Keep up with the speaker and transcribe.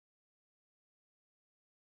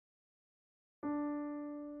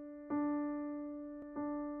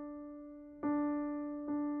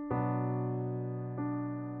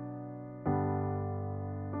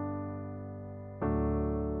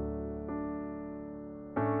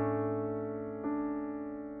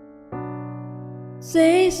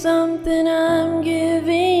Say something, I'm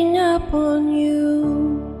giving up on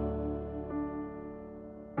you.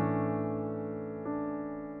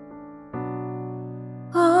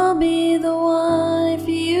 I'll be the one if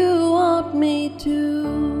you want me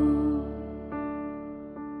to.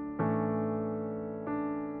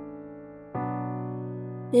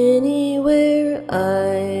 Anywhere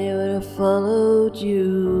I would have followed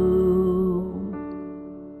you.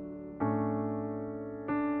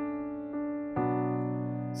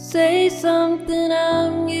 Say something,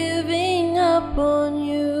 I'm giving up on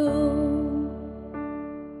you.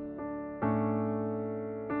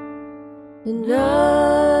 And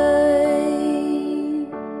I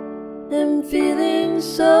am feeling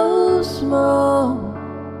so small.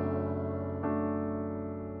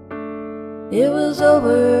 It was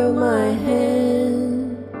over my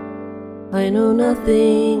head, I know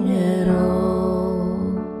nothing at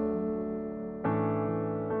all.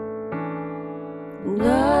 And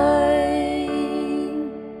I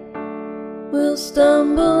will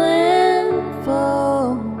stumble and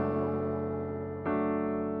fall.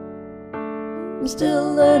 I'm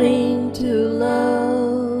still learning to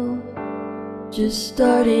love, just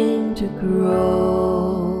starting to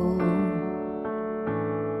grow.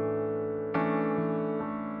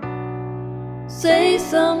 Say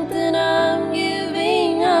something, I'm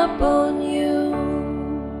giving up on you.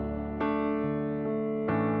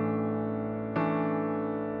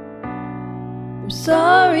 I'm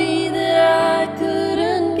sorry that I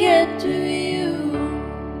couldn't get to you.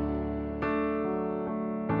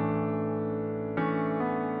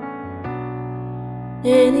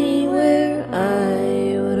 Anywhere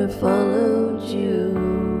I would have followed you.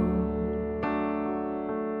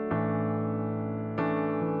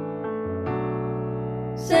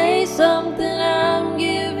 Say something, I'm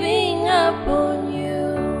giving up on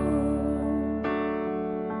you.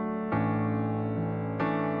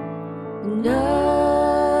 And I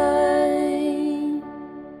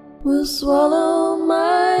will swallow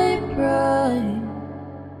my pride.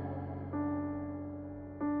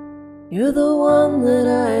 You're the one that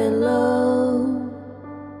I love,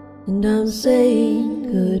 and I'm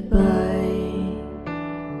saying goodbye.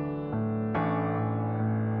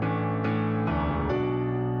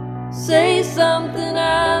 Say something,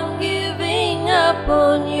 I'm giving up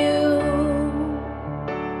on you.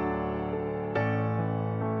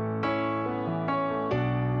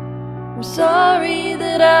 I'm sorry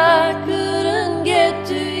that I couldn't get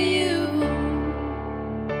to you.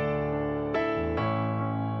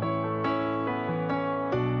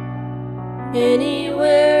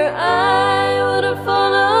 Anywhere I would have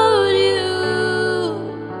followed you.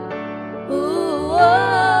 Ooh,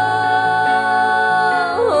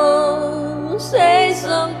 oh, say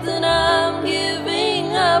something, I'm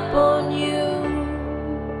giving up on you.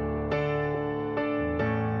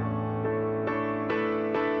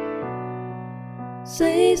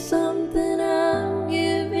 Say something.